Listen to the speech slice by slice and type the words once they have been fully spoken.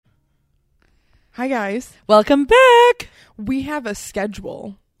Hi, guys. Welcome back. We have a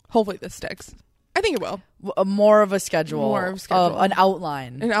schedule. Hopefully this sticks. I think it will. More of a schedule. More of a schedule. An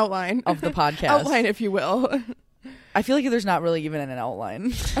outline. An outline. Of the podcast. Outline, if you will. I feel like there's not really even an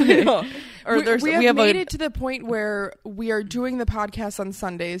outline. I know. Or we have made it to the point where we are doing the podcast on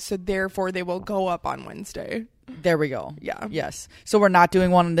Sundays, so therefore they will go up on Wednesday. There we go. Yeah. Yes. So we're not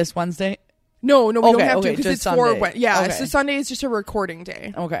doing one on this Wednesday? No, we don't have to because it's Sunday. So Sunday is just a recording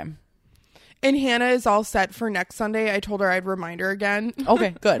day. Okay. And Hannah is all set for next Sunday. I told her I'd remind her again.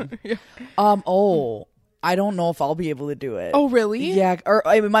 Okay, good. Yeah. I don't know if I'll be able to do it. Oh, really? Yeah, or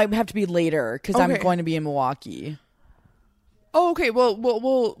it might have to be later because I'm going to be in Milwaukee. Oh, okay. Well,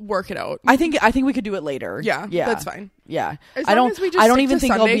 we'll work it out. I think we could do it later. Yeah, that's fine. Yeah, I don't even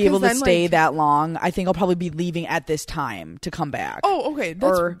think Sunday, I'll be able to stay that long. I think I'll probably be leaving at this time to come back. Oh, okay.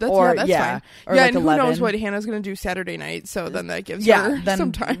 That's fine. Or yeah, like and 11. who knows what Hannah's going to do Saturday night? So then that gives her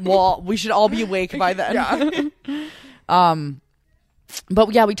some time. Well, we should all be awake by then. Yeah.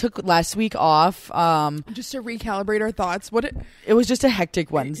 But yeah, we took last week off. Just to recalibrate our thoughts. It was just a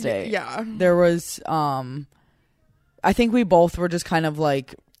hectic Wednesday. Yeah. There was. I think we both were just kind of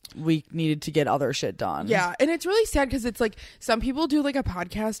like, we needed to get other shit done. Yeah, and it's really sad because it's like some people do like a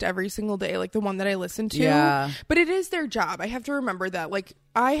podcast every single day, like the one that I listen to. Yeah. But it is their job. I have to remember that. Like,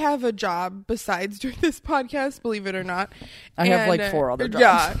 I have a job besides doing this podcast, believe it or not. I have like 4 other jobs.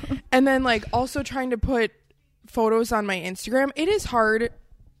 Yeah. And then like also trying to put photos on my Instagram. It is hard.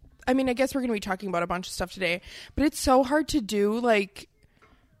 I mean, I guess we're going to be talking about a bunch of stuff today, but it's so hard to do like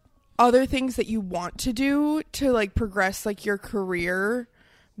other things that you want to do to like progress like your career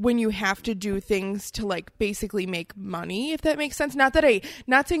when you have to do things to like basically make money, if that makes sense. Not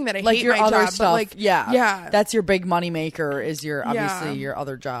saying that I like hate your my other job, stuff, but like yeah, that's your big money maker, is your obviously your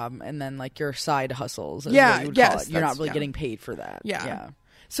other job, and then like your side hustles is what you would call it. You're not really getting paid for that. Yeah.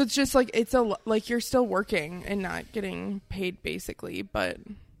 So it's just like like you're still working and not getting paid basically, but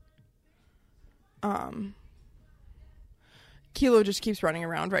Kilo just keeps running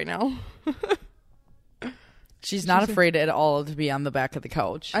around right now. She's not afraid at all to be on the back of the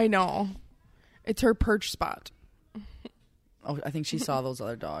couch. I know. It's her perch spot. Oh, I think she saw those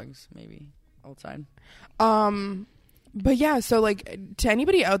other dogs maybe outside. But yeah, so like to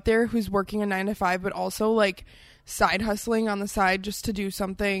anybody out there who's working a 9 to 5 but also like side hustling on the side just to do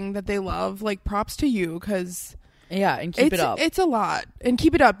something that they love, like props to you, because and keep it up. It's a lot. And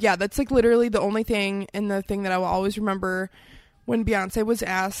keep it up. Yeah, that's like literally the only thing, and the thing that I will always remember when Beyonce was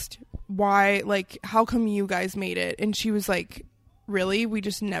asked why, like, how come you guys made it? And she was like, really? We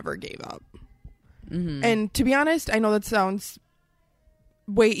just never gave up. Mm-hmm. And to be honest, I know that sounds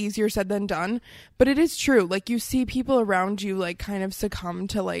way easier said than done, but it is true. Like, you see people around you, like, kind of succumb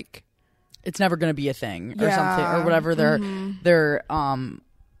to, like, it's never going to be a thing or something, or whatever their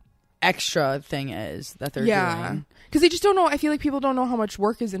extra thing is that they're doing. Because they just don't know. I feel like people don't know how much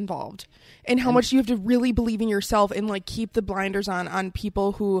work is involved and how much you have to really believe in yourself and like keep the blinders on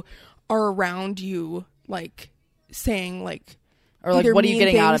people who are around you, like saying like, or like, what are you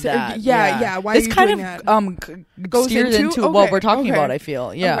getting out of that? Why this are you kind doing of that? Steers into what we're talking about, I feel.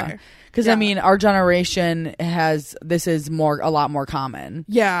 Because I mean, our generation this is a lot more common.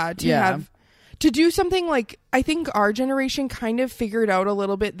 To do something like, I think our generation kind of figured out a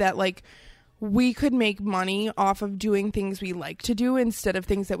little bit that like we could make money off of doing things we like to do instead of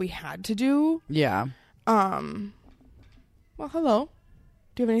things that we had to do. Yeah. Well, hello.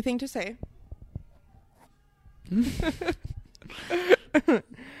 Do you have anything to say?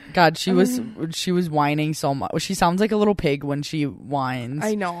 God, she was whining so much. She sounds like a little pig when she whines.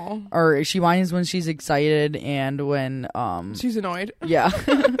 I know. Or she whines when she's excited and when she's annoyed. Yeah.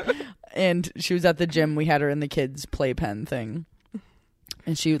 And she was at the gym. We had her in the kids' playpen thing,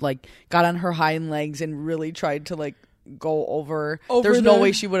 and she like got on her hind legs and really tried to like go over. There's no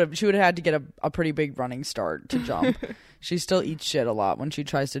way she would have had to get a pretty big running start to jump. She still eats shit a lot when she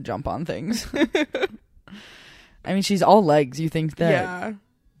tries to jump on things. I mean, she's all legs. You think that? Yeah.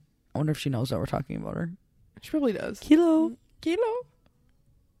 I wonder if she knows that we're talking about her. She probably does. Kilo.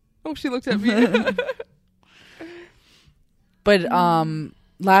 Oh, she looked at me. But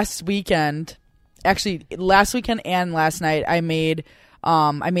last weekend and last night, I made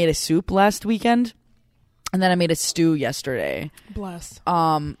a soup last weekend, and then I made a stew yesterday. Bless.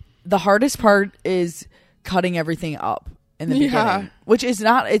 The hardest part is cutting everything up in the beginning, which is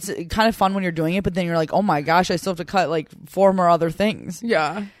not, it's kind of fun when you're doing it, but then you're like, oh my gosh, I still have to cut like 4 more other things.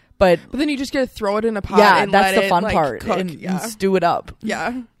 Yeah. But then you just get to throw it in a pot. Yeah, and that's let the fun it, part. Cook. And stew it up.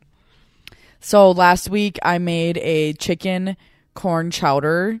 Yeah. So last week I made a chicken corn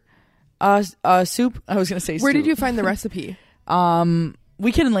chowder soup. I was going to say Where stew. did you find the recipe?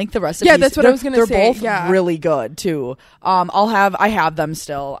 We can link the recipes. Yeah, that's what I was gonna say. They're both really good too. I have them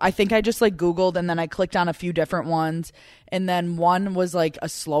still. I think I just like Googled and then I clicked on a few different ones, and then one was like a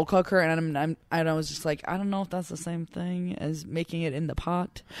slow cooker, and I was just like, I don't know if that's the same thing as making it in the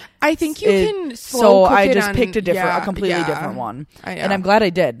pot. I think you can slow cook it. So I just picked a completely different one, and I'm glad I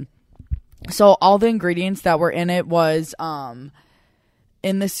did. So all the ingredients that were in it was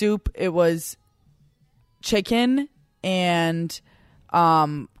in the soup. It was chicken and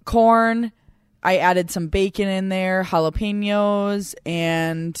corn. I added some bacon in there, jalapenos,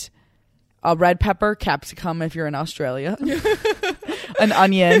 and a red pepper, capsicum if you're in Australia, an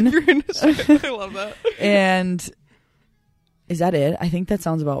onion. If you're in Australia, I love that. And is that it? I think that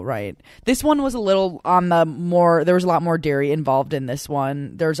sounds about right. This one was a little on the more. There was a lot more dairy involved in this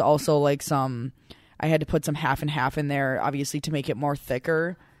one. There's also like I had to put some half and half in there, obviously, to make it more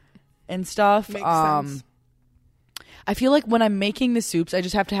thicker and stuff. Makes sense. I feel like when I'm making the soups, I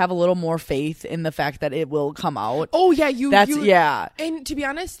just have to have a little more faith in the fact that it will come out. Oh yeah, yeah. And to be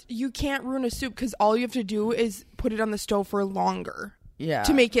honest, you can't ruin a soup because all you have to do is put it on the stove for longer. Yeah.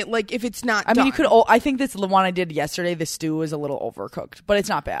 To make it like if it's not. I mean, you could. I think this the one I did yesterday. The stew was a little overcooked, but it's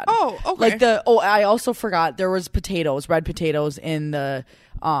not bad. Oh, okay. Like I also forgot there was red potatoes in the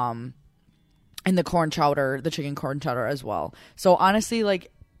corn chowder, the chicken corn chowder as well. So honestly,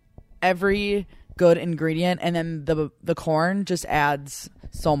 like every good ingredient, and then the corn just adds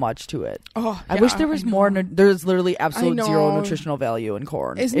so much to it. Oh, I wish there was more. There's literally absolute zero nutritional value in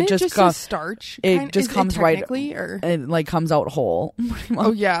corn. Isn't it just a starch? It just comes right, or it like comes out whole.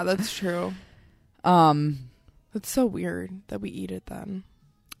 Oh yeah, that's true. That's so weird that we eat it then.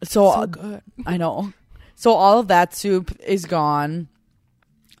 So good. I know. So all of that soup is gone,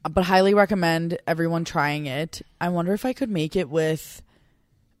 but highly recommend everyone trying it. I wonder if I could make it with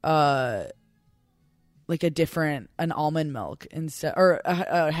like an almond milk instead, or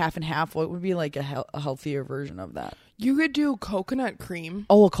a half and half. What would be like a healthier version of that? You could do coconut cream.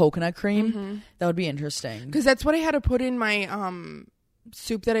 Oh, a coconut cream? Mm-hmm. That would be interesting. Because that's what I had to put in my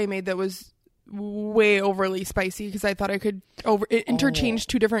soup that I made that was way overly spicy, because I thought I could interchange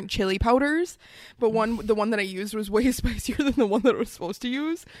two different chili powders, but the one that I used was way spicier than the one that I was supposed to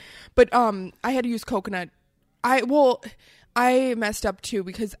use. But I had to use coconut. I messed up too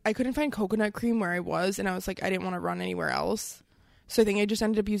because I couldn't find coconut cream where I was, and I was like, I didn't want to run anywhere else. So I think I just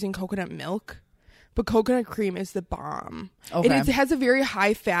ended up using coconut milk. But coconut cream is the bomb. Okay. It has a very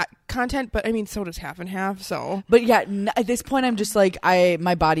high fat content, but I mean, so does half and half. So, but yeah, at this point, I'm just like,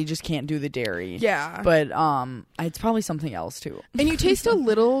 my body just can't do the dairy. Yeah, but it's probably something else too. And you taste a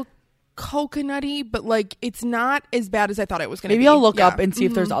little coconutty, but like it's not as bad as I thought it was going to be. Maybe I'll look up and see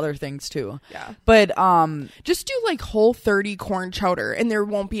if there's other things too. Yeah, but just do like Whole30 corn chowder, and there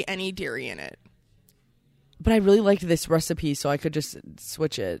won't be any dairy in it. But I really liked this recipe, so I could just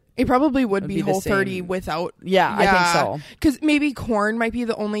switch it. It probably would be Whole30 without. Yeah, I think so. Because maybe corn might be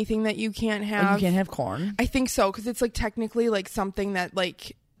the only thing that you can't have. You can't have corn? I think so, because it's like technically like something that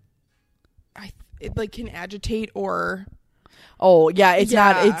like it like can agitate or. Oh yeah, it's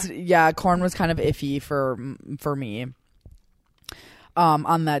not. Corn was kind of iffy for me.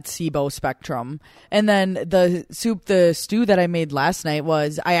 On that SIBO spectrum. And then the stew that I made last night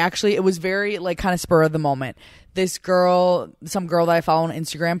it was very like kind of spur of the moment. Some girl that I follow on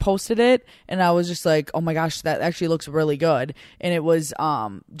Instagram posted it, and I was just like, oh my gosh, that actually looks really good. And it was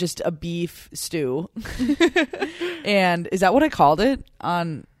just a beef stew. And is that what I called it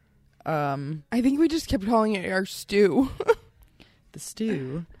on? I think we just kept calling it our stew. The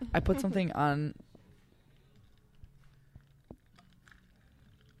stew. I put something on.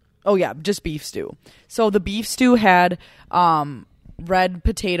 Oh yeah, just beef stew. So the beef stew had red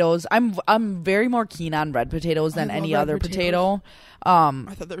potatoes. I'm very more keen on red potatoes than any other potato. I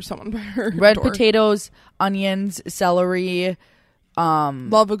thought there was someone by her red door. Potatoes, onions, celery.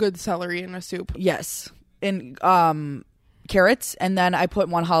 Love a good celery in a soup. Yes, and carrots, and then I put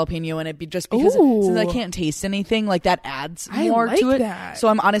one jalapeno in it because since I can't taste anything, like that adds more to it. That. So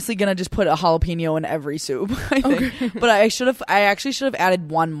I'm honestly gonna just put a jalapeno in every soup. I think, okay. But I actually should have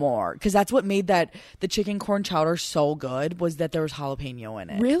added one more, because that's what made the chicken corn chowder so good, was that there was jalapeno in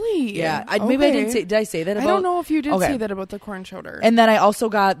it. Really? Yeah. Maybe I didn't say. Did I say that? I don't know if you did say that about the corn chowder. And then I also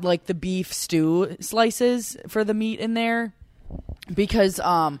got like the beef stew slices for the meat in there. Because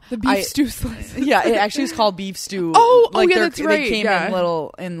the beef stew slices. Yeah, it actually is called beef stew. Oh yeah, that's right. They came in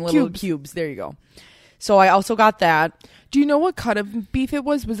little cubes. There you go. So I also got that. Do you know what cut of beef it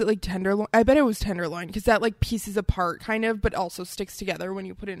was? Was it like tenderloin? I bet it was tenderloin, because that like pieces apart kind of, but also sticks together when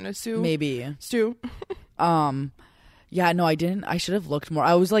you put it in a stew. Maybe stew. Yeah, no, I didn't. I should have looked more.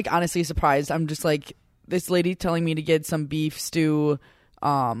 I was like honestly surprised. I'm just like, this lady telling me to get some beef stew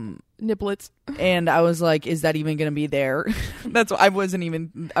Niblets. And I was like, is that even gonna be there? I was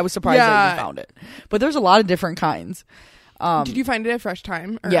surprised that you found it. But there's a lot of different kinds. Did you find it at Fresh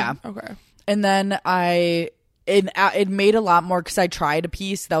Thyme? Yeah. Okay. And then it made a lot more because I tried a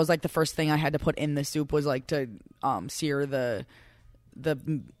piece. That was like the first thing I had to put in the soup was like to sear the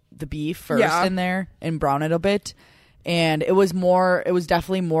beef first in there and brown it a bit. And it was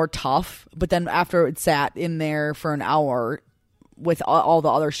definitely more tough. But then after it sat in there for an hour with all the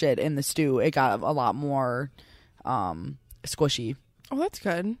other shit in the stew, it got a lot more squishy. Oh, that's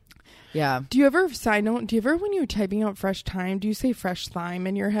good. Yeah. Do you ever, side note, when you're typing out Fresh Thyme, do you say Fresh Thyme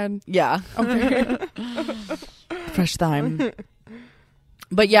in your head? Yeah. Okay. Fresh Thyme.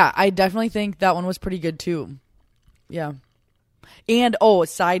 But yeah, I definitely think that one was pretty good too. Yeah. And,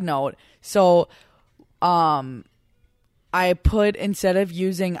 side note. So, I put, instead of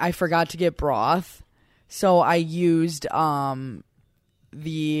using, I forgot to get broth. So I used, the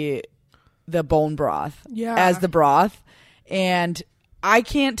bone broth as the broth. And I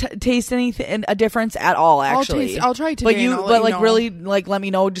can't taste anything, a difference at all, actually. I'll try today. Really, let me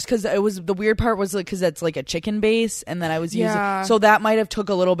know, just because it was, the weird part was because it's like a chicken base, and then I was using, so that might have took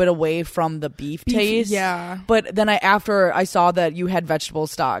a little bit away from the beef taste. Yeah. But then after I saw that you had vegetable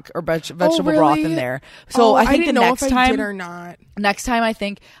stock or vegetable broth in there, so I think the next time, I did or not. Next time I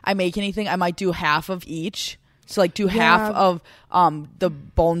think I make anything, I might do half of each. So like do half of the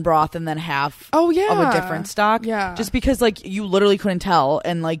bone broth and then half of a different stock. Yeah. Just because like you literally couldn't tell,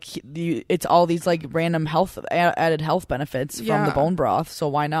 and like it's all these like random added health benefits from the bone broth. So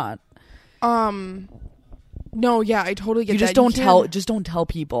why not? No, yeah, I totally get that. Just don't tell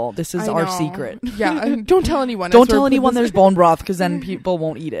people. This is our secret. Yeah, don't tell anyone. Don't tell anyone there's bone broth, because then people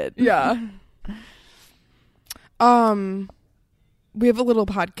won't eat it. Yeah. We have a little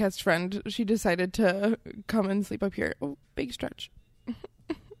podcast friend. She decided to come and sleep up here. Oh, big stretch.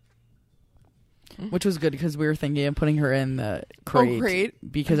 Which was good, because we were thinking of putting her in the crate.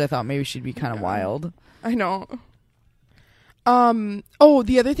 Because I thought maybe she'd be kind of wild. I know.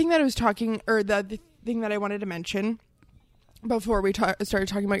 The other thing that I was the thing that I wanted to mention before we started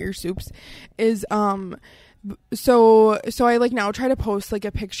talking about your soups is so I like now try to post like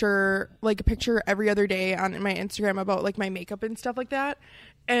a picture every other day on my Instagram about like my makeup and stuff like that.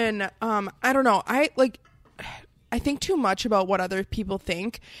 And I don't know, I think too much about what other people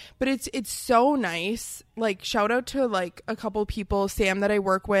think, but it's so nice. Like, shout out to like a couple people, Sam that I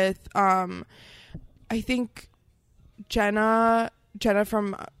work with, I think Jenna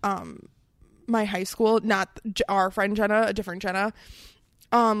from my high school, not our friend Jenna, a different Jenna.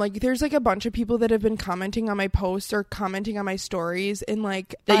 Like there's like a bunch of people that have been commenting on my posts or commenting on my stories, and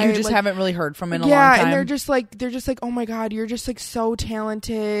like that you just haven't really heard from in a long time. Yeah, and they're just like, oh my God, you're just like so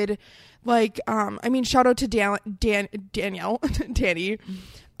talented. Like, I mean, shout out to Danielle, Danny.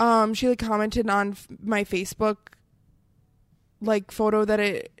 She like commented on my Facebook like photo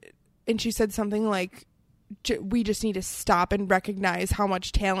and she said something like, we just need to stop and recognize how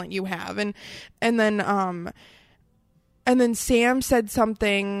much talent you have. And then Sam said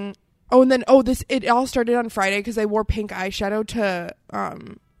something. It all started on Friday because I wore pink eyeshadow to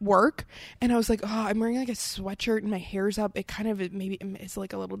work, and I was like, I'm wearing like a sweatshirt and my hair's up. Maybe it's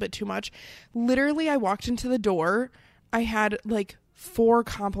like a little bit too much. Literally, I walked into the door. I had like 4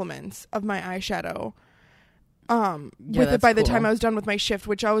 compliments of my eyeshadow. By the time I was done with my shift,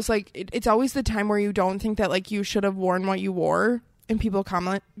 which I was like, it's always the time where you don't think that like you should have worn what you wore, and people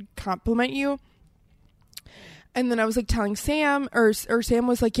compliment you. And then I was like telling Sam, or Sam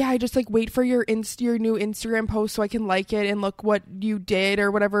was like, yeah, I just like wait for your new Instagram post so I can like it and look what you did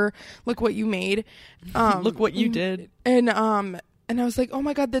or whatever. Look what you made. Look what you did. And I was like, oh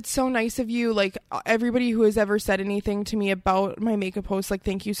my God, that's so nice of you. Like, everybody who has ever said anything to me about my makeup post, like,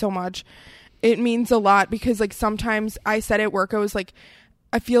 thank you so much. It means a lot, because like sometimes I said at work, I was like,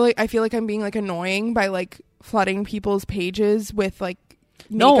 I feel like I'm being like annoying by like flooding people's pages with like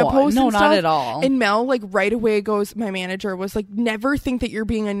makeup posts and stuff. Not at all. And Mel like right away goes, my manager was like, never think that you're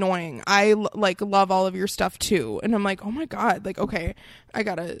being annoying. I like love all of your stuff too. And I'm like, oh my God, like, okay, I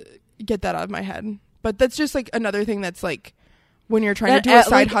gotta get that out of my head. But that's just like another thing that's like, when you're trying to do a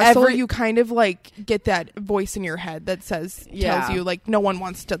side hustle, you kind of like get that voice in your head that tells you like, no one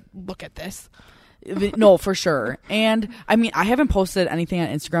wants to look at this. No, for sure. And I mean, I haven't posted anything on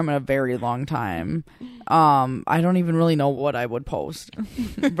Instagram in a very long time. I don't even really know what I would post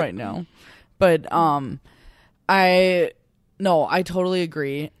right now. But I totally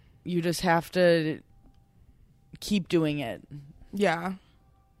agree. You just have to keep doing it. Yeah.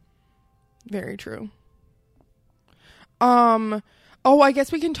 Very true. I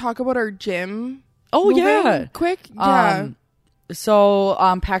guess we can talk about our gym. Oh, yeah. Quick. Yeah. So,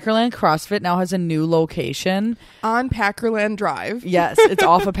 Packerland CrossFit now has a new location on Packerland Drive. Yes, it's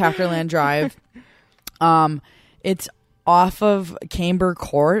off of Packerland Drive. It's off of Camber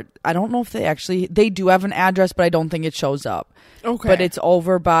Court. I don't know if they do have an address, but I don't think it shows up. Okay. But it's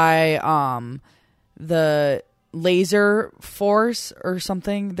over by the Laser Force or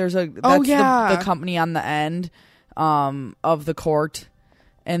something. That's the company on the end of the court.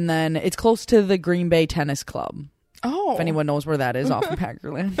 And then it's close to the Green Bay Tennis Club. Oh. If anyone knows where that is, off of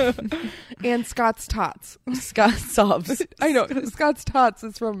Packerland. And Scott's Tots. Scott's Subs. I know. Scott's Tots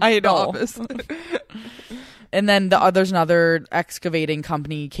is from The Office. And then there's another excavating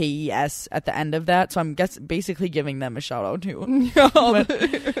company, KES, at the end of that. So I'm basically giving them a shout out too.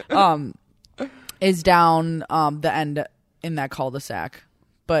 Is down the end in that cul-de-sac.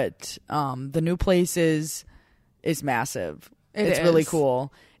 But the new place is massive. It's really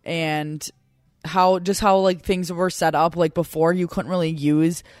cool. And how like things were set up, like before you couldn't really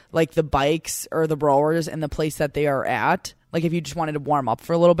use like the bikes or the rowers in the place that they are at, like if you just wanted to warm up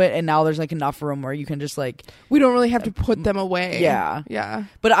for a little bit. And now there's like enough room where you can just like, we don't really have to put them away. Yeah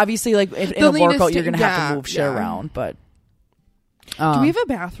But obviously like in a workout you're gonna have to move shit around. But do we have a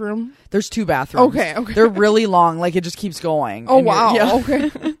bathroom? There's 2 bathrooms. Okay. They're really long, like it just keeps going. Oh wow.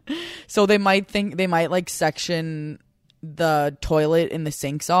 Okay. So they might like section the toilet and the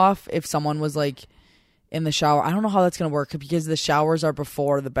sinks off if someone was like in the shower. I don't know how that's gonna work because the showers are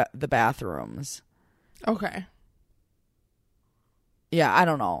before the bathrooms. Okay. Yeah, I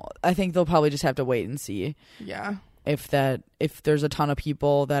don't know. I think they'll probably just have to wait and see. Yeah. If there's a ton of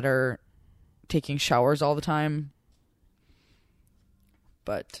people that are taking showers all the time.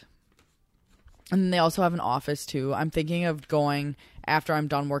 But and they also have an office too. I'm thinking of going after I'm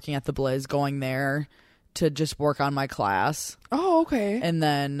done working at the Blizz, going there to just work on my class. Oh, okay. And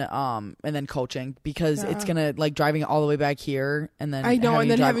then coaching because it's gonna like driving all the way back here and then having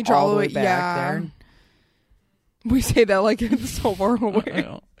to drive all the way back there. We say that like it's so far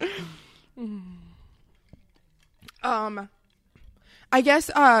away. I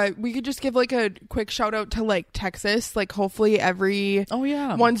guess we could just give like a quick shout out to like Texas. Like hopefully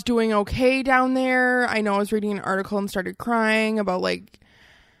one's doing okay down there. I know I was reading an article and started crying about like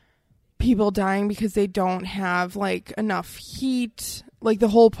people dying because they don't have like enough heat. Like the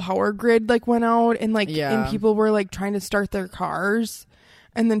whole power grid like went out and like and people were like trying to start their cars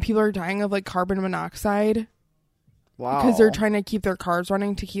and then people are dying of like carbon monoxide. Wow. Because they're trying to keep their cars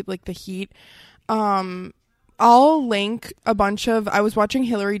running to keep like the heat. I'll link a bunch of, I was watching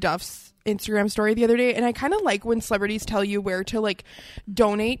Hillary Duff's Instagram story the other day and I kind of like when celebrities tell you where to like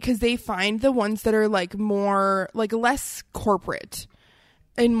donate because they find the ones that are like more like less corporate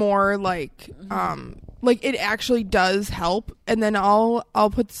and more like like it actually does help. And then I'll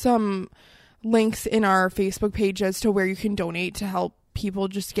put some links in our Facebook page as to where you can donate to help people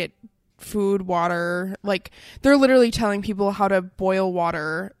just get food, water. Like they're literally telling people how to boil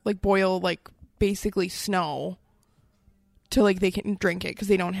water, like boil like basically snow to like they can drink it because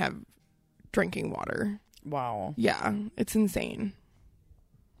they don't have drinking water. Wow. Yeah, it's insane.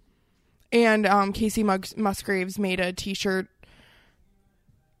 And Casey Musgraves made a t-shirt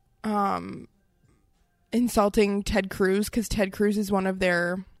insulting Ted Cruz because Ted Cruz is one of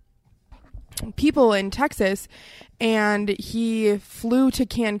their people in Texas and he flew to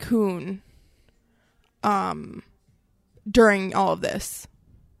Cancun during all of this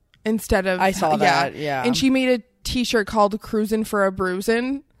instead of I saw that. And she made a t-shirt called Cruisin' for a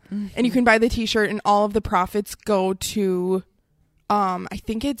Bruisin'. Mm-hmm. And you can buy the t-shirt and all of the profits go to I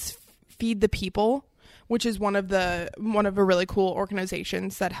think it's Feed the People, which is one of a really cool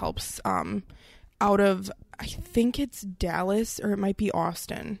organizations that helps out of I think it's Dallas or it might be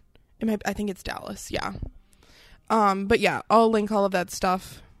Austin. I think it's Dallas, yeah. But yeah, I'll link all of that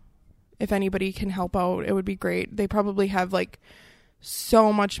stuff. If anybody can help out, it would be great. They probably have like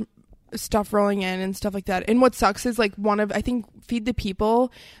so much stuff rolling in and stuff like that. And what sucks is like I think Feed the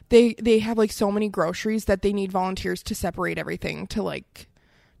People, they have like so many groceries that they need volunteers to separate everything to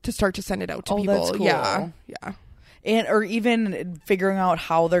start to send it out to people. That's cool. Yeah. And or even figuring out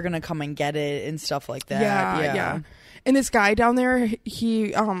how they're gonna come and get it and stuff like that. Yeah. And this guy down there,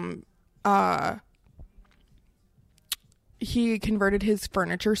 he converted his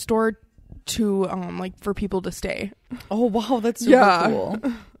furniture store to like for people to stay. Oh wow, that's super cool.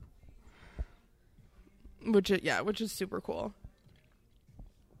 Which is super cool.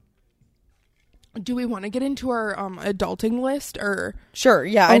 Do we want to get into our adulting list or? Sure.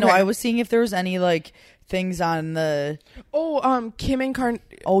 Yeah, okay. I know. I was seeing if there was any like things on the. Kim and Karn.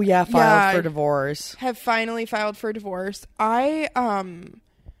 Oh yeah, filed for divorce. Have finally filed for divorce.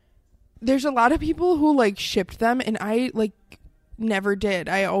 There's a lot of people who like shipped them, and I like never did.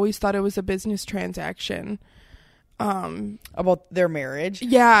 I always thought it was a business transaction. About their marriage.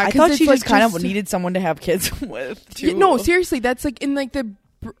 Yeah, I thought she just kind of needed someone to have kids with too. No, seriously, that's like in like the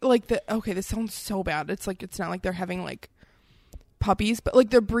okay, this sounds so bad. It's like, it's not like they're having like puppies, but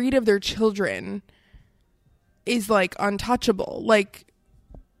like the breed of their children is like untouchable. Like,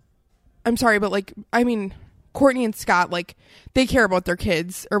 I'm sorry, but like, I mean, Courtney and Scott, like, they care about their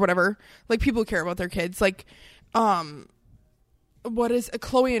kids or whatever. Like, people care about their kids. Like, what is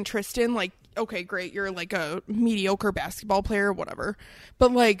Chloe and Tristan? Like, okay, great, you're like a mediocre basketball player, whatever.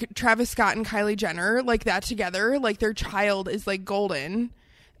 But like Travis Scott and Kylie Jenner, like that together, like their child is like golden.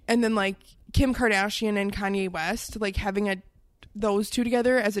 And then like Kim Kardashian and Kanye West, like having those two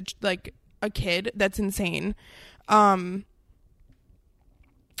together as a kid, that's insane. But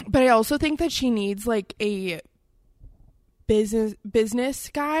I also think that she needs like a business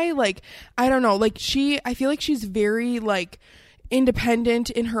guy. Like, I don't know, like I feel like she's very like independent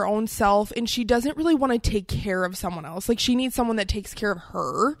in her own self, and she doesn't really want to take care of someone else. Like, she needs someone that takes care of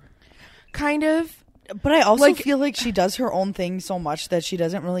her, kind of. But I also feel like she does her own thing so much that she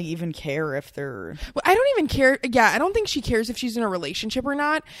doesn't really even care if they're... Well, I don't even care. Yeah, I don't think she cares if she's in a relationship or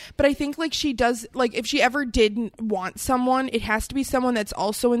not. But I think like she does, like if she ever did want someone, it has to be someone that's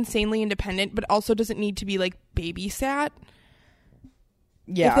also insanely independent, but also doesn't need to be like babysat.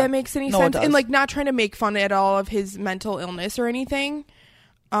 Yeah. If that makes any sense. And like not trying to make fun at all of his mental illness or anything.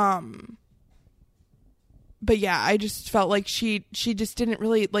 But yeah, I just felt like she just didn't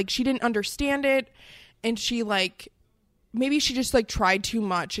really, like, she didn't understand it. And she like, maybe she just like tried too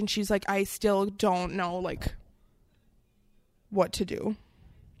much, and she's like, I still don't know like what to do.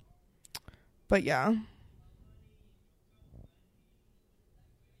 But yeah,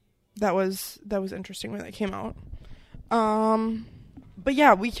 that was interesting when that came out. But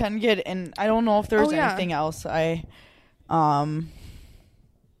yeah, we can get, and I don't know if there's anything else I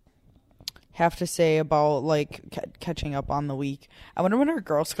have to say about like catching up on the week. I wonder when our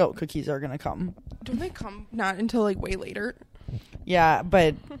Girl Scout cookies are gonna come. Don't they come not until like way later? Yeah,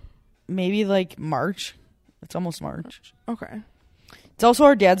 but maybe like March. It's almost March. Okay. It's also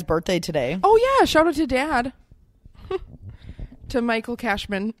our dad's birthday today. Oh yeah, shout out to Dad. To Michael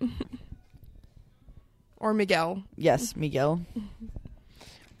Cashman. Or Miguel. Yes, Miguel.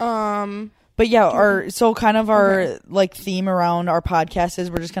 But yeah, our like theme around our podcast is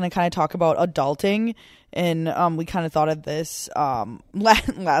we're just gonna kind of talk about adulting, and we kind of thought of this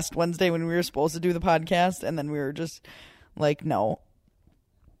last Wednesday when we were supposed to do the podcast, and then we were just like, no.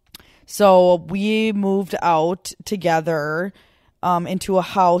 So we moved out together into a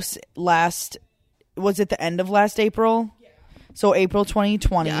house was it the end of last April? Yeah. So April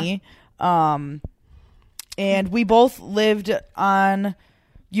 2020. Yeah. And we both lived on.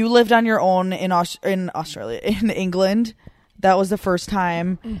 You lived on your own in Australia, in England. That was the first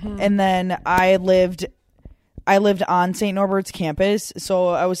time. Mm-hmm. And then I lived on St. Norbert's campus. So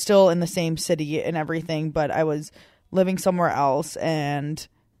I was still in the same city and everything, but I was living somewhere else. And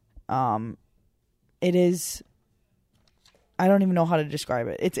it is, I don't even know how to describe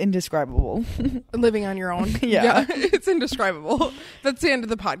it. It's indescribable. Living on your own. Yeah. It's indescribable. That's the end of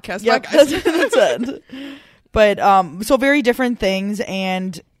the podcast. Yep, that's it. But, so very different things,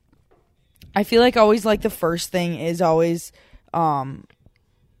 and I feel like always, like, the first thing is always,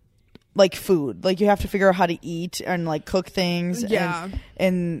 like, food. Like, you have to figure out how to eat and, like, cook things. Yeah.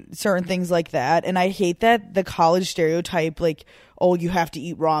 And certain things like that. And I hate that the college stereotype, like, oh, you have to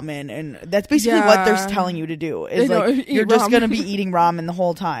eat ramen. And that's basically what they're telling you to do. Is, like, you're just going to be eating ramen the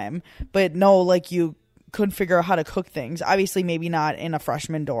whole time. But, no, like, you couldn't figure out how to cook things. Obviously, maybe not in a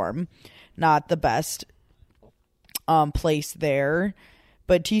freshman dorm. Not the best place there,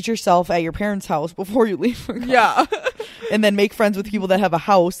 but teach yourself at your parents' house before you leave for college. Yeah. And then make friends with people that have a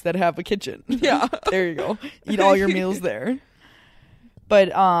house that have a kitchen. Yeah. There you go. Eat all your meals there.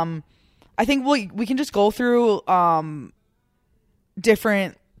 But I think we can just go through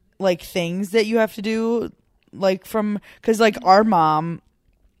different like things that you have to do, like because like our mom,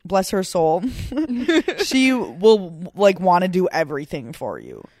 bless her soul, she will like want to do everything for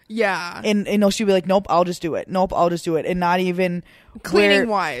you. Yeah. And you know, she'd be like, nope, I'll just do it. Nope, I'll just do it. And not even cleaning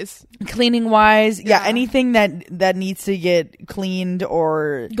wise. Yeah. Anything that needs to get cleaned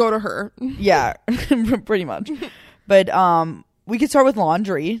or go to her. Yeah. Pretty much. But we could start with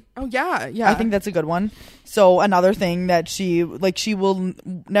laundry. Oh yeah. Yeah. I think that's a good one. So another thing that she will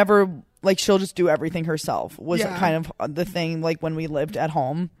never, like, she'll just do everything herself was kind of the thing, like, when we lived at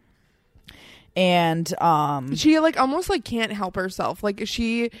home. And she like almost like can't help herself. Like,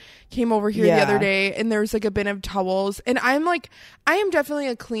 she came over here the other day, and there was like a bin of towels, and I am definitely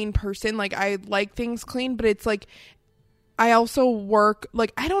a clean person. Like, I like things clean, but it's like I also work,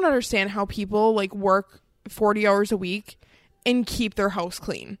 like, I don't understand how people, like, work 40 hours a week and keep their house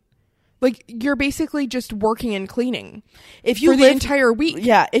clean. Like, you're basically just working and cleaning if you for the entire week.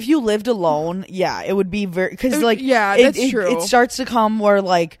 Yeah, if you lived alone, yeah, it would be very, because like, yeah, that's true. It starts to come where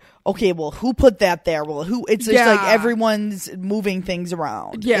like, okay, well, who put that there? Well, who? It's just like everyone's moving things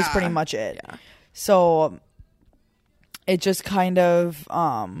around. Yeah, is pretty much it. Yeah. So it just kind of,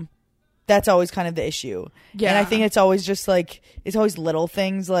 that's always kind of the issue. Yeah, and I think it's always just like, it's always little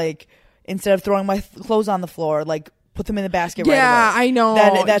things, like instead of throwing my clothes on the floor, like, put them in the basket right away. Yeah, I know.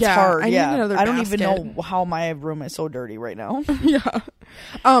 That's hard. I don't basket. even know how my room is so dirty right now. Yeah.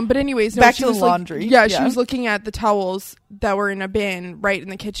 But anyways, back to the laundry. Like, she was looking at the towels that were in a bin right in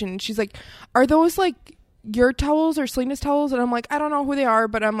the kitchen. She's like, are those like your towels or Selena's towels? And I'm like, I don't know who they are,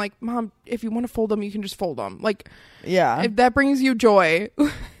 but I'm like, Mom, if you want to fold them, you can just fold them. Like, yeah, if that brings you joy.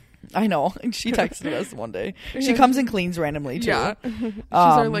 I know. She texted us one day. She comes and cleans randomly too. Yeah. She's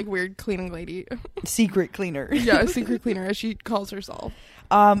our like weird cleaning lady. Secret cleaner. Yeah, secret cleaner as she calls herself.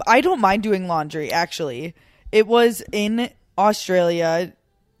 I don't mind doing laundry actually. It was in Australia,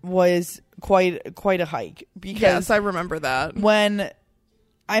 was quite a hike, because yes, I remember that. When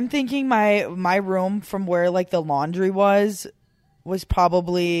I'm thinking my room from where like the laundry was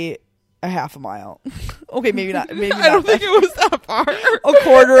probably a half a mile. Okay, maybe not. Maybe I don't think it was that far. A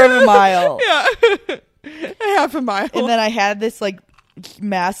quarter of a mile. Yeah. A half a mile. And then I had this like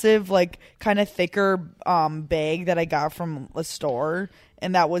massive, like kind of thicker bag that I got from a store,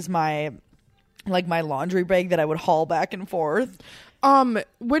 and that was my laundry bag that I would haul back and forth.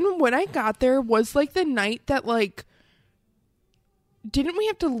 When I got there was like the night that like, didn't we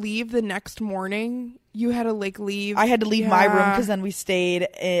have to leave the next morning? You had to like leave. I had to leave my room because then we stayed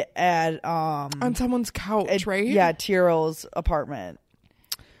at on someone's couch, right? Yeah, Tiro's apartment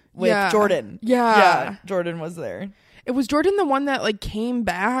with Jordan. Yeah, Jordan was there. It was Jordan, the one that like came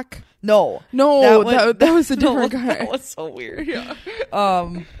back. No, that was a different guy. That was so weird. Yeah.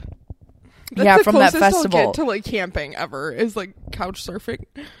 That's from that festival I'll get to like camping ever is like couch surfing.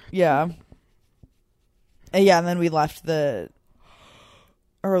 Yeah. And then we left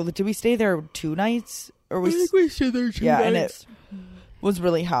or did we stay there 2 nights? Or I think we stayed there 2 nights. And it was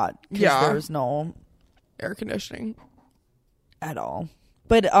really hot. Yeah. There was no air conditioning at all.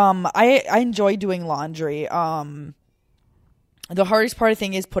 But I enjoy doing laundry. The hardest part, I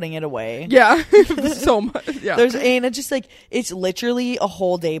think, is putting it away. Yeah. So much. Yeah. And it's just like, it's literally a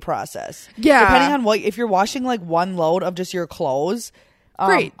whole day process. Yeah. Depending on if you're washing like one load of just your clothes,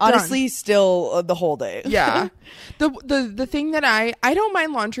 great. Honestly, still the whole day. Yeah. The thing that I don't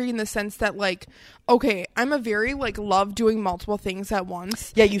mind laundry in the sense that like, okay, I'm a very like love doing multiple things at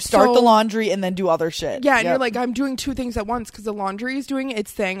once. Yeah, you start the laundry and then do other shit. Yeah, and you're like, I'm doing 2 things at once because the laundry is doing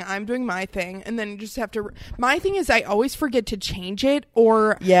its thing, I'm doing my thing, and then you just have to. My thing is, I always forget to change it,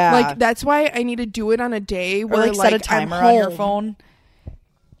 or like that's why I need to do it on a day where or, like set a timer on your phone.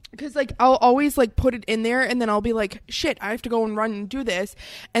 Because like I'll always like put it in there, and then I'll be like, shit, I have to go and run and do this,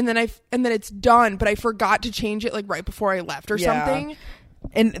 and then it's done, but I forgot to change it like right before I left or something.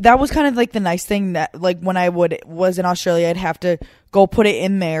 And that was kind of like the nice thing that like when I was in Australia, I'd have to go put it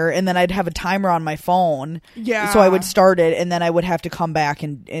in there, and then I'd have a timer on my phone. Yeah. So I would start it, and then I would have to come back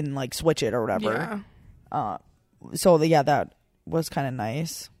and like switch it or whatever. Yeah. So that was kind of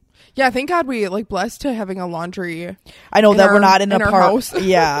nice. Yeah, thank God we like blessed to having a laundry. I know that we're not in a house.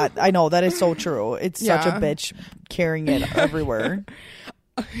 Yeah, I know that is so true. It's such a bitch carrying it everywhere.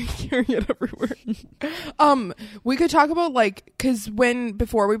 Carrying it everywhere. We could talk about like, because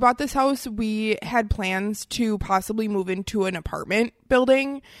before we bought this house, we had plans to possibly move into an apartment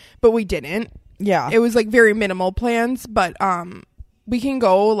building, but we didn't. Yeah, it was like very minimal plans, but we can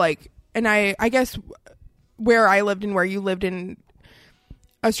go like, and I guess where I lived and where you lived in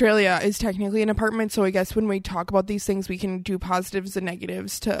Australia is technically an apartment, so I guess when we talk about these things, we can do positives and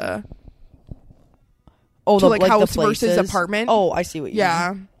negatives to like house versus apartment. Oh, I see what you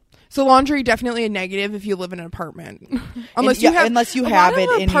mean. So laundry definitely a negative if you live in an apartment, unless you have it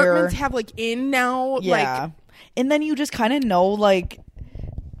in your apartments have like in now. Yeah, like, and then you just kind of know like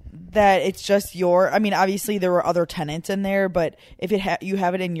that it's just I mean, obviously there were other tenants in there, but if you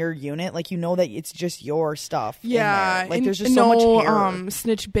have it in your unit, like you know that it's just your stuff. Yeah, in there. Like there's just so much hair.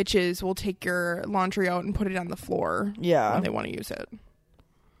 Snitch bitches will take your laundry out and put it on the floor. Yeah, when they want to use it.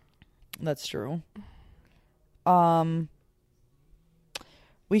 That's true.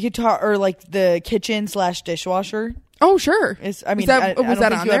 We could talk, or like the kitchen / dishwasher. Oh, sure. I mean, I don't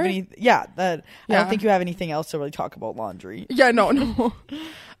think you have any. Yeah, I don't think you have anything else to really talk about laundry. Yeah, no.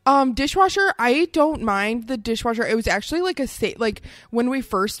 Dishwasher, I don't mind the dishwasher. It was actually like like when we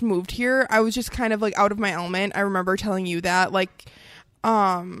first moved here, I was just kind of like out of my element. I remember telling you that, like,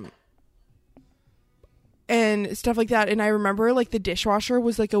 and stuff like that. And I remember like the dishwasher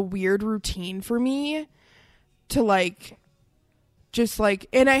was like a weird routine for me to like, just like,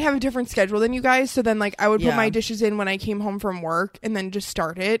 and I have a different schedule than you guys. So then like I would put my dishes in when I came home from work and then just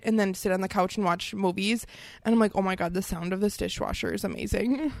start it and then sit on the couch and watch movies. And I'm like, oh my God, the sound of this dishwasher is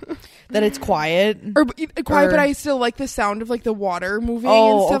amazing. That it's quiet. But I still like the sound of like the water moving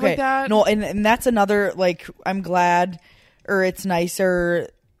and stuff like that. No, and that's another, like, I'm glad, or it's nicer.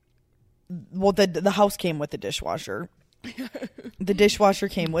 Well, the house came with the dishwasher. The dishwasher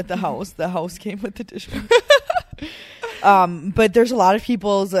came with the house. The house came with the dishwasher. But there's a lot of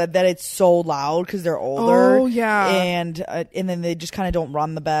people that it's so loud because they're older. Oh yeah, and then they just kind of don't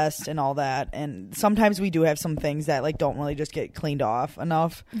run the best and all that. And sometimes we do have some things that like don't really just get cleaned off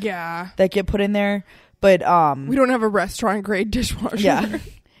enough. Yeah, that get put in there. But we don't have a restaurant grade dishwasher. Yeah,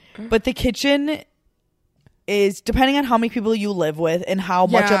 but the kitchen is, depending on how many people you live with and how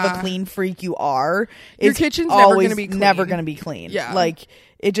much of a clean freak you are, your kitchen's never gonna be clean. Yeah, like.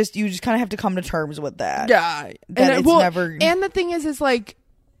 You just kind of have to come to terms with that. Yeah. That it's never... And the thing is like,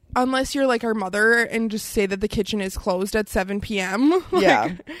 unless you're like our mother and just say that the kitchen is closed at 7 p.m. Like,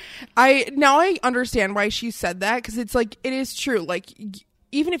 yeah. I understand why she said that, because it's like, it is true. Like,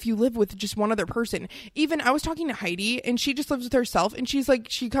 even if you live with just one other person, even I was talking to Heidi and she just lives with herself and she's like,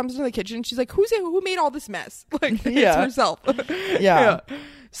 she comes into the kitchen and she's like, who made all this mess? Like, it's herself. Yeah.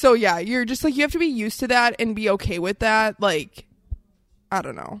 So yeah, you're just like, you have to be used to that and be okay with that. Like, I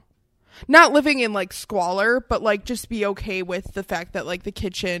don't know, not living in like squalor, but like just be okay with the fact that like the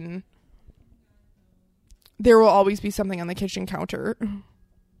kitchen, there will always be something on the kitchen counter.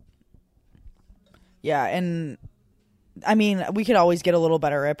 Yeah. And I mean, we could always get a little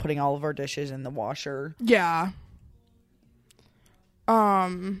better at putting all of our dishes in the washer. Yeah.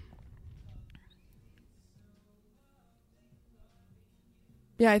 Yeah,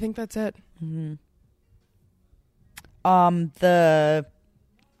 I think that's it. Mm-hmm.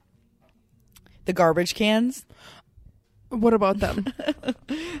 The garbage cans. What about them?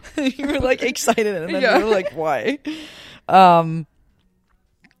 You were like excited and then you were like, why?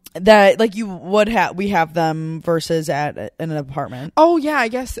 That like you would have, we have them versus at an apartment. Oh yeah, I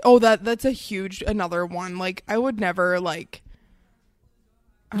guess. Oh, that's a huge, another one. Like I would never like.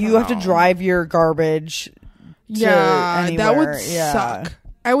 You have to drive your garbage to anywhere. That would suck.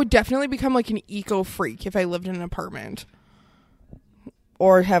 I would definitely become like an eco freak if I lived in an apartment.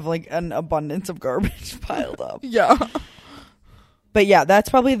 Or have like an abundance of garbage piled up. Yeah. But yeah,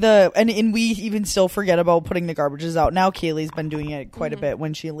 that's probably and we even still forget about putting the garbages out. Now Kaylee's been doing it quite a bit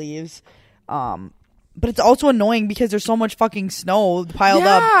when she leaves. But it's also annoying because there's so much fucking snow piled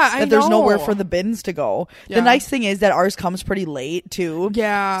up that there's nowhere for the bins to go. Yeah. The nice thing is that ours comes pretty late too.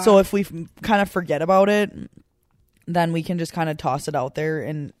 Yeah. So if we kind of forget about it, then we can just kind of toss it out there,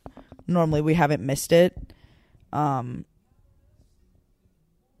 and normally we haven't missed it.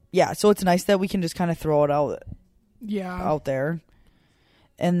 Yeah, so it's nice that we can just kind of throw it out. Yeah. Out there.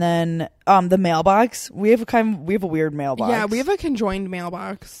 And then the mailbox, we have a weird mailbox. Yeah, we have a conjoined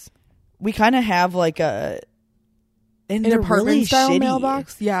mailbox. We kind of have like an apartment really style shitty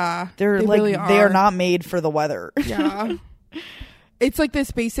mailbox. Yeah. They really are. They are not made for the weather. Yeah. It's like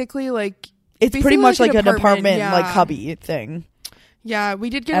this basically like it's pretty much like an apartment like hubby thing. Yeah, we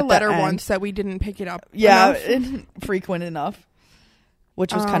did get a letter once that we didn't pick it up. Yeah, frequent enough.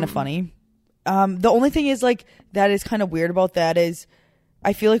 Which was kind of funny. The only thing is like that is kind of weird about that is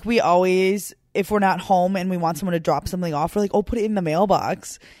I feel like we always, if we're not home and we want someone to drop something off, we're like, oh, put it in the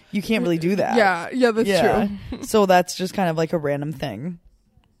mailbox. You can't really do that. Yeah, that's true. So that's just kind of like a random thing.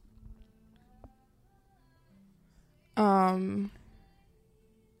 So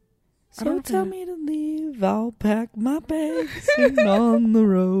tell me to leave, I'll pack my bags and on the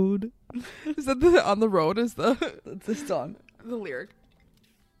road. Is that the on the road is that's the song? The lyric.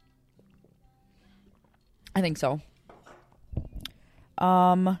 I think so.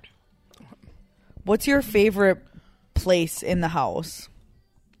 What's your favorite place in the house?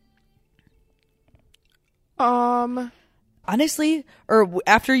 Honestly, or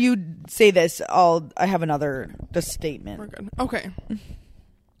after you say this, I have another statement. We're good. Okay.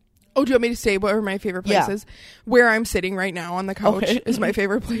 Oh, do you want me to say what are my favorite places? Yeah. Where I'm sitting right now on the couch is my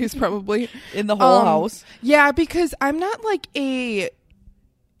favorite place, probably. In the whole house? Yeah, because I'm not like I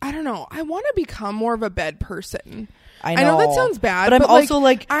don't know. I want to become more of a bed person. I know that sounds bad. But I'm also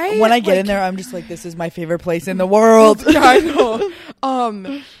like when I get in there, I'm just like, this is my favorite place in the world. Yeah, I know.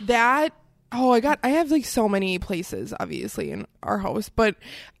 I have like so many places, obviously, in our house. But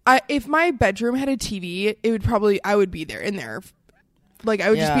if my bedroom had a TV, it would probably, I would be there in there. Like,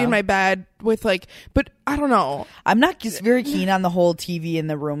 I would just be in my bed with, like, but I don't know. I'm not just very keen on the whole TV in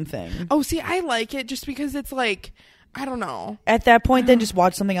the room thing. Oh, see, I like it just because it's like, I don't know. At that point, then just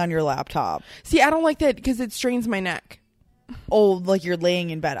watch something on your laptop. See, I don't like that because it strains my neck. Oh, like you're laying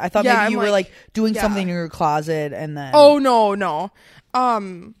in bed. I thought maybe you were like doing something in your closet and then. Oh, no.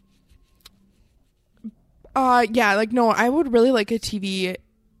 Yeah, like, no, I would really like a TV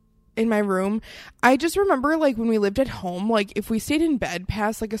in my room. I just remember, like, when we lived at home, like, if we stayed in bed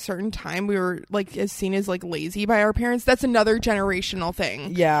past like a certain time, we were like as seen as like lazy by our parents. That's another generational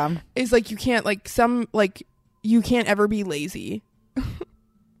thing. Yeah, is like you can't you can't ever be lazy.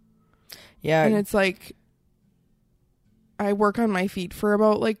 Yeah, and it's like I work on my feet for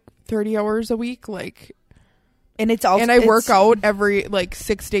about like 30 hours a week, like, and it's also, and I work out every like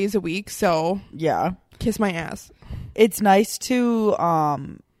 6 days a week, so yeah, kiss my ass. It's nice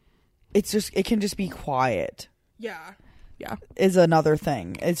to it's just, it can just be quiet. Yeah. Is another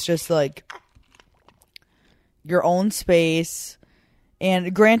thing. It's just like your own space.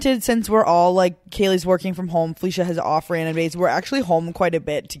 And granted, since we're all like, Kaylee's working from home, Felicia has off random days, we're actually home quite a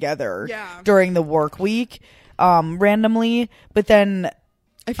bit together during the work week, randomly. But then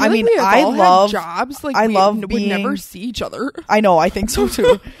I mean, we all love jobs. Like, we would never see each other. I know, I think so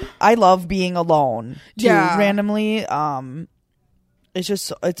too. I love being alone too, randomly. It's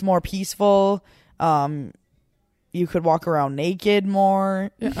just, it's more peaceful. You could walk around naked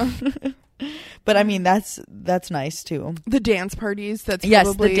more. Yeah. But I mean, that's nice too. The dance parties. That's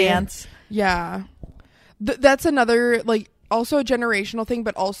probably, the dance. Yeah. That's another, like, also a generational thing,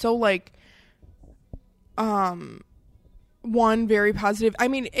 but also like, one very positive. I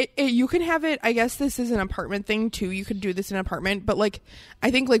mean, you can have it. I guess this is an apartment thing too. You could do this in an apartment, but like,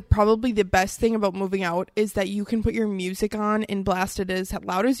 I think like probably the best thing about moving out is that you can put your music on and blast it as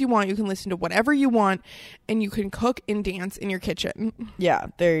loud as you want. You can listen to whatever you want, and you can cook and dance in your kitchen. Yeah,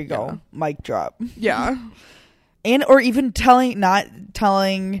 there you go. Mic drop. Yeah. And or even not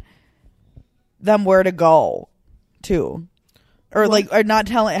telling them where to go too. Or like, or not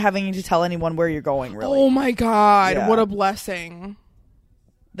having to tell anyone where you're going, really. Oh my God, what a blessing!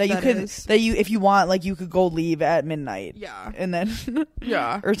 That you if you want, like, you could go leave at midnight. Yeah, and then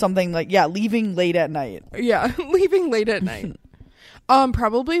or something like leaving late at night. Yeah, leaving late at night.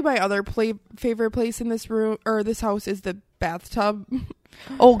 Probably my other favorite place in this room or this house is the bathtub.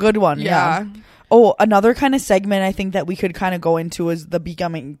 Oh, good one. Yeah. Oh, another kind of segment I think that we could kind of go into is the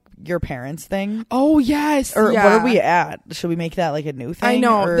becoming your parents thing. Oh, yes. Or what are we at? Should we make that like a new thing? I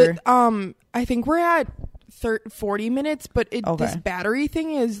know. I think we're at 40 minutes, but this battery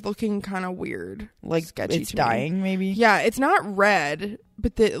thing is looking kind of weird. Like, sketchy. It's dying, maybe? Yeah, it's not red,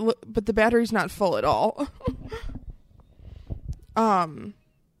 but the battery's not full at all.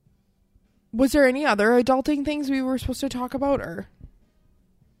 Was there any other adulting things we were supposed to talk about, or?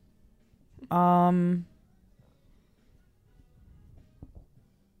 I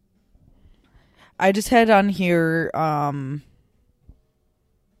just had on here,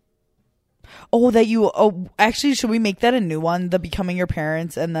 actually, should we make that a new one? The becoming your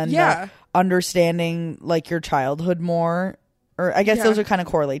parents, and then the understanding, like, your childhood more? Or I guess those are kind of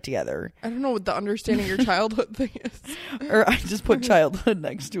correlate together. I don't know what the understanding your childhood thing is. Or I just put childhood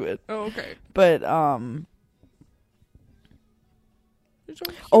next to it. Oh, okay. But,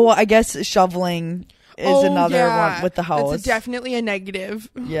 I guess shoveling is another one with the house. It's definitely a negative.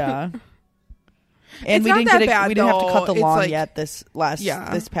 Yeah. And we didn't have to cut the lawn yet this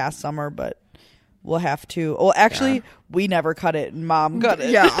past summer, but we'll have to. Well, actually, we never cut it. Mom cut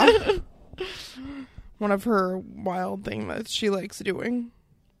it. Yeah. One of her wild thing that she likes doing.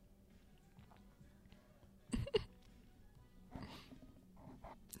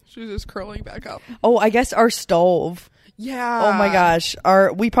 She's just curling back up. Oh, I guess our stove. Yeah. Oh my gosh.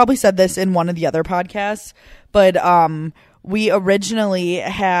 We probably said this in one of the other podcasts, but we originally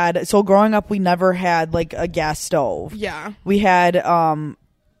had, so growing up we never had like a gas stove. Yeah. We had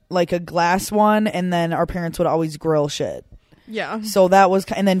like a glass one, and then our parents would always grill shit. Yeah. So that was,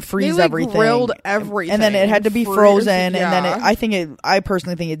 and then freeze everything. Grilled everything. And then it had to be frozen, and then I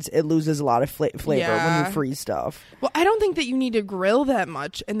personally think it loses a lot of flavor when you freeze stuff. Well, I don't think that you need to grill that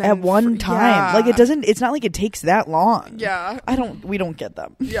much, and then at one time, like, it's not like it takes that long. Yeah. We don't get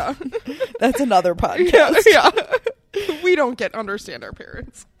them. Yeah. That's another podcast. Yeah. We don't understand our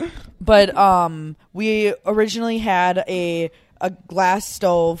parents. But we originally had a glass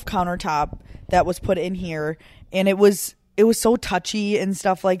stove countertop that was put in here, and it was it was so touchy and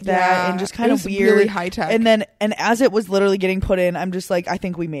stuff like that, and just kind of weird, really high tech. And as it was literally getting put in, I'm just like, I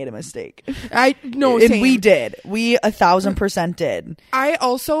think we made a mistake. And we did. We 1,000% did. I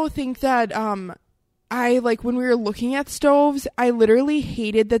also think that I like when we were looking at stoves, I literally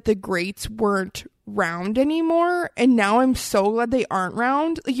hated that the grates weren't round anymore, and now I'm so glad they aren't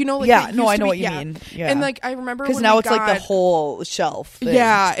round. Like, you know, like I know what you mean. Yeah. And like I remember because now it's like the whole shelf thing.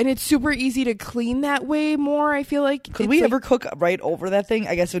 Yeah, and it's super easy to clean that way more. I feel like could we ever cook right over that thing?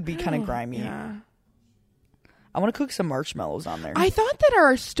 I guess it would be kind of grimy. Yeah. I want to cook some marshmallows on there. I thought that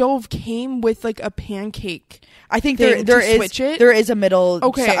our stove came with like a pancake. I think there is a middle.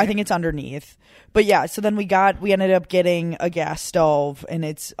 Okay, so I think it's underneath. But yeah, so then we ended up getting a gas stove, and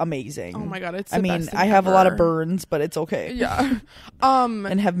it's amazing. Oh my god, it's. I have a lot of burns, but it's okay. Yeah,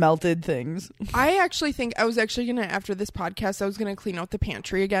 and have melted things. I actually think I was actually gonna, after this podcast, I was gonna clean out the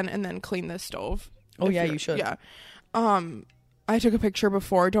pantry again and then clean the stove. Oh yeah, you should. Yeah. I took a picture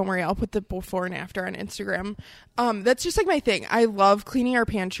before. Don't worry, I'll put the before and after on Instagram. That's just like my thing. I love cleaning our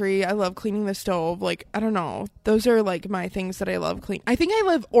pantry. I love cleaning the stove. Like, I don't know. Those are like my things that I love clean. I think I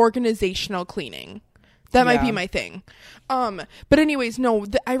love organizational cleaning. That might be my thing. But anyways, no,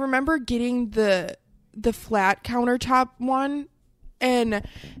 I remember getting the flat countertop one, and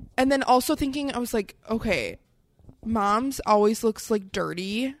then also thinking, I was like, okay, Mom's always looks like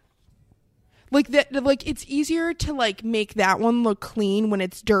dirty. Like that, like it's easier to like make that one look clean when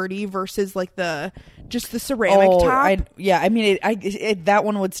it's dirty versus like just the ceramic top. That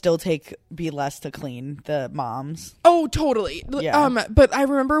one would still be less to clean, the Mom's. Oh, totally. Yeah. But I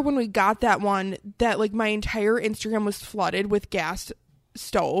remember when we got that one, that like my entire Instagram was flooded with gas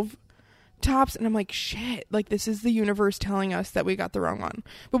stove tops, and I'm like, shit, like this is the universe telling us that we got the wrong one.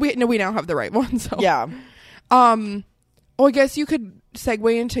 But we now have the right one. So yeah. Well, I guess you could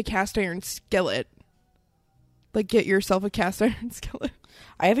segue into cast iron skillet. Like, get yourself a cast iron skillet.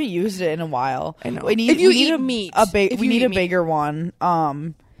 I haven't used it in a while. I know. We need a bigger one.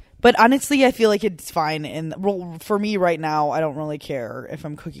 But honestly, I feel like it's fine. And for me right now, I don't really care if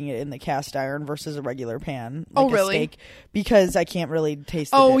I'm cooking it in the cast iron versus a regular pan. Like really? A steak, because I can't really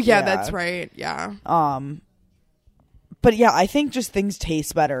taste it. Oh, yeah, that's right. Yeah. But yeah, I think just things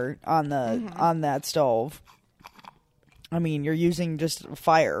taste better on that stove. I mean, you're using just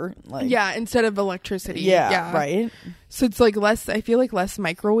fire. Like, yeah, instead of electricity. Yeah, right? So it's like I feel like less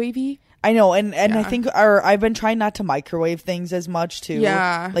microwavy. I know, and I think I've been trying not to microwave things as much too.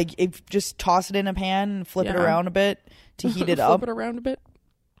 Yeah. Like, just toss it in a pan and flip it around a bit to heat it up. Flip it around a bit.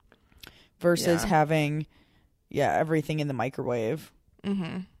 Versus having, everything in the microwave.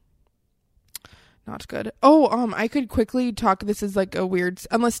 Mm-hmm. Not good. Oh, I could quickly talk. This is like a weird...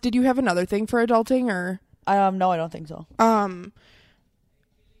 Unless, did you have another thing for adulting, or... No, I don't think so.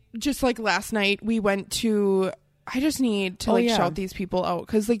 Just like last night, we went to... I just need to shout these people out,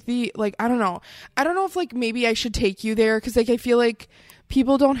 because like I don't know if like maybe I should take you there, because like I feel like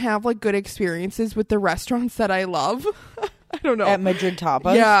people don't have like good experiences with the restaurants that I love. I don't know. At Madrid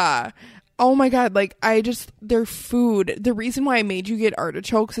Tapas? Yeah. Oh my god, like their food. The reason why I made you get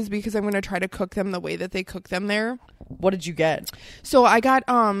artichokes is because I'm going to try to cook them the way that they cook them there. What did you get? So I got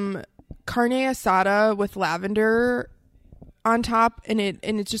carne asada with lavender on top, and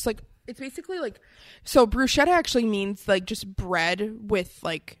it's just like, it's basically like, so bruschetta actually means like just bread with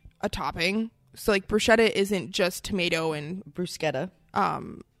like a topping. So like bruschetta isn't just tomato and bruschetta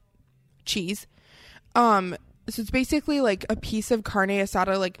cheese. So it's basically like a piece of carne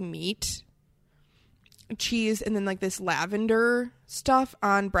asada, like meat, cheese, and then like this lavender stuff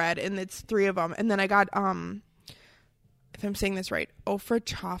on bread, and it's 3 of them. And then I got if I'm saying this right, ofra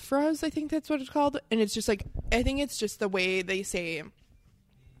chafras, I think that's what it's called. And it's just like, I think it's just the way they say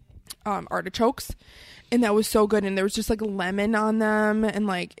artichokes, and that was so good. And there was just like lemon on them, and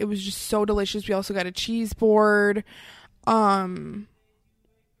like it was just so delicious. We also got a cheese board. The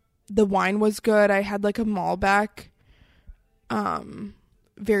wine was good. I had like a Malbec,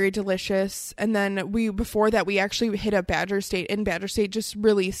 very delicious. And then before that we actually hit up Badger State, and Badger State just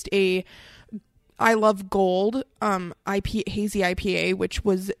released a I Love Gold hazy IPA, which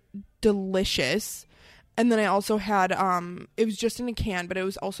was delicious. And then I also had it was just in a can, but it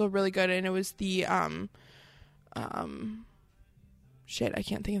was also really good, and it was the shit, I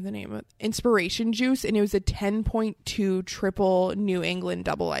can't think of the name of it. Inspiration Juice, and it was a 10.2 triple New England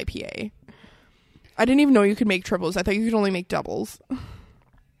double IPA. I didn't even know you could make triples. I thought you could only make doubles.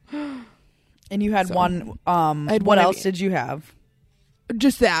 And you had one what else did you have?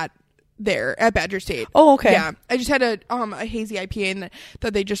 Just that there at Badger State. Oh, okay. Yeah. I just had a hazy IPA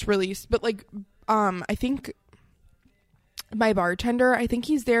that they just released, but like I think my bartender, I think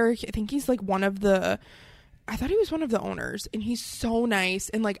he's there. I think he's like one of the I thought he was one of the owners, and he's so nice.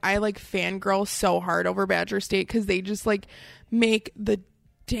 And like, I like fangirl so hard over Badger State because they just like make the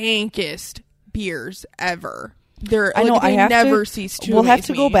dankest beers ever. They're I know, like, they never cease to. We'll have amaze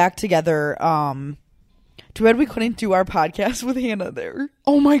to me. go back together. Too bad we couldn't do our podcast with Hannah there.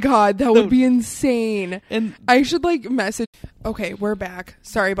 Oh my god, that would be insane. And I should like message. Okay, we're back.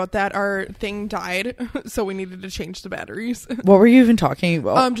 Sorry about that. Our thing died, so we needed to change the batteries. what were you even talking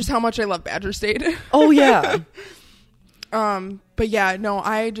about? Just how much I love Badger State. Oh yeah. But yeah, no,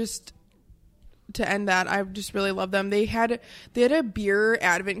 to end that, I just really love them. They had a beer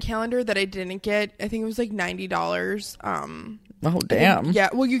advent calendar that I didn't get. I think it was like $90. Oh damn. Yeah,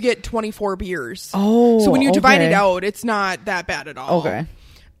 well, you get 24 beers. Oh, so when you divide it out, it's not that bad at all. Okay.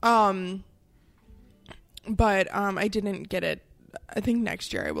 But I didn't get it. I think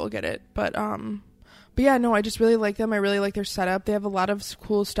next year I will get it. But yeah, no, I just really like them. I really like their setup. They have a lot of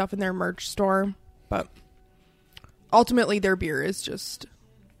cool stuff in their merch store, but ultimately their beer is just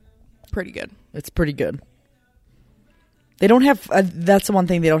pretty good. It's pretty good. They don't have that's the one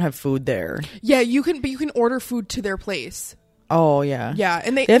thing, they don't have food there. Yeah, you can order food to their place. Oh yeah. Yeah,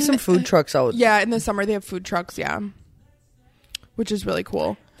 and they have some food trucks out. Yeah, in the summer they have food trucks, yeah. Which is really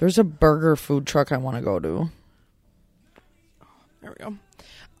cool. There's a burger food truck I want to go to. There we go.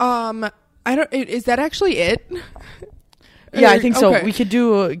 Is that actually it? Yeah, I think so. Okay. We could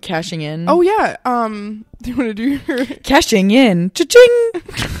do cashing in. Oh yeah. Do you want to do your cashing in? Cha-ching.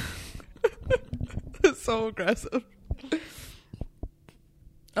 It's so aggressive.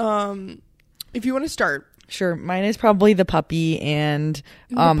 If you want to start. Sure. Mine is probably the puppy and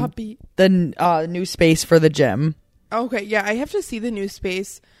the new space for the gym. Okay, yeah, I have to see the new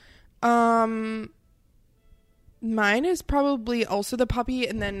space. Mine is probably also the puppy,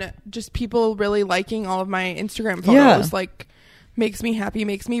 and then just people really liking all of my Instagram photos. Like, makes me happy,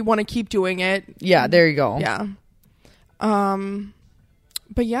 makes me want to keep doing it. Yeah, there you go. Yeah.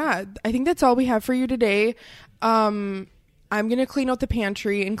 But yeah, I think that's all we have for you today. I'm going to clean out the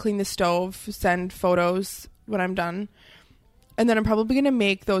pantry and clean the stove, send photos when I'm done. And then I'm probably going to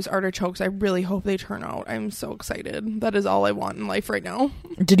make those artichokes. I really hope they turn out. I'm so excited. That is all I want in life right now.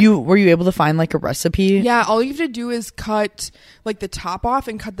 Were you able to find like a recipe? Yeah, all you have to do is cut like the top off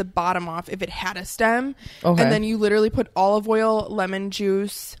and cut the bottom off if it had a stem. Okay. And then you literally put olive oil, lemon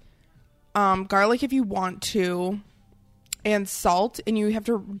juice, garlic if you want to, and salt. And you have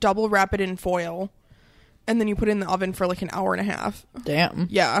to double wrap it in foil. And then you put it in the oven for like an hour and a half. Damn.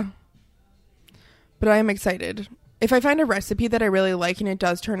 Yeah. But I am excited. If I find a recipe that I really like and it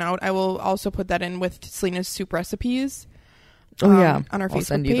does turn out, I will also put that in with Selena's soup recipes. Oh yeah. On our I'll Facebook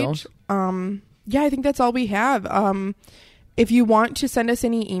send you page. Those. Yeah, I think that's all we have. If you want to send us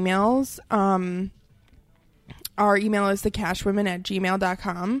any emails, our email is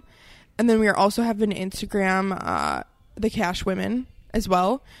thecashwomen@gmail.com. And then we also have an Instagram, the Cash Women as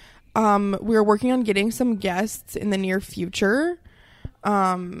well. We're working on getting some guests in the near future.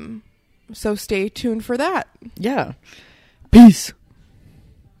 So stay tuned for that. Yeah. Peace.